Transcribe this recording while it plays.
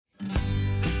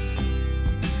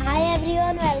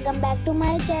everyone, welcome back to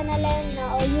my channel, and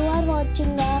now you are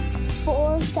watching a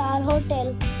 4-star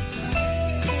hotel.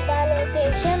 The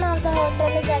location of the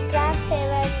hotel is attractive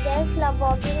and guests love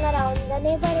walking around the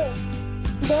neighborhood.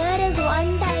 There is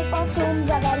one type of rooms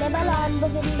available on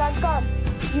booking.com.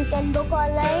 You can book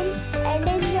online and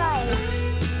enjoy it.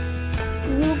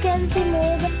 You can see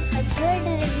more than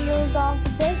 100 reviews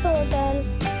of this hotel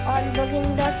on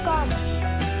booking.com.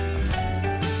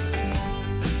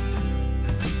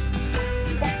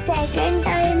 The check-in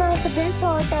time of this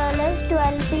hotel is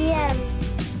 12 p.m.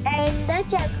 and the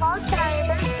check-out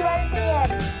time is 12 p.m.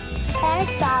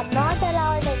 Pets are not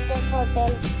allowed in this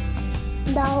hotel.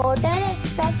 The hotel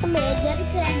expects major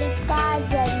credit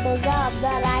cards and reserves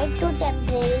the right to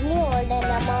temporarily hold an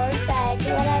amount prior to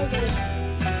arrival.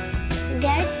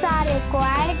 Guests are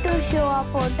required to show a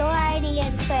photo ID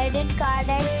and credit card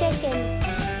at check-in.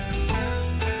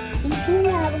 If you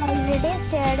have already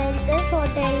stayed in this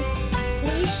hotel,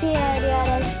 please share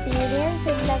your experience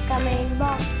in the comment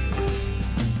box.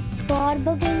 For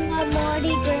booking or more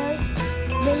details,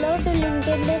 below to link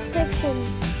in description.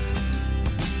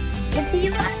 If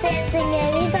you are facing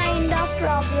any kind of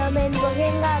problem in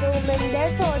booking a room in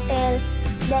this hotel,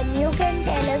 then you can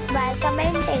tell us by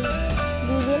commenting.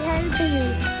 We will help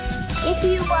you. If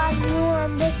you are new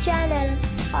on this channel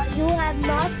or you have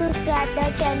not subscribed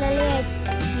our channel yet,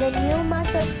 then you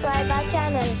must subscribe our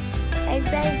channel and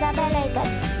press the bell icon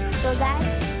so that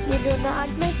you do not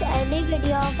miss any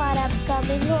video of our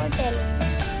upcoming hotel.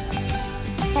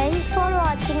 Thanks for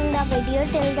watching the video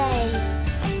till the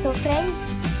end. So friends,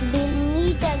 we'll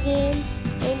meet again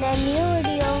in a new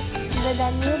video with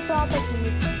a new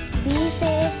property. Be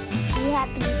safe, be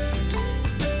happy.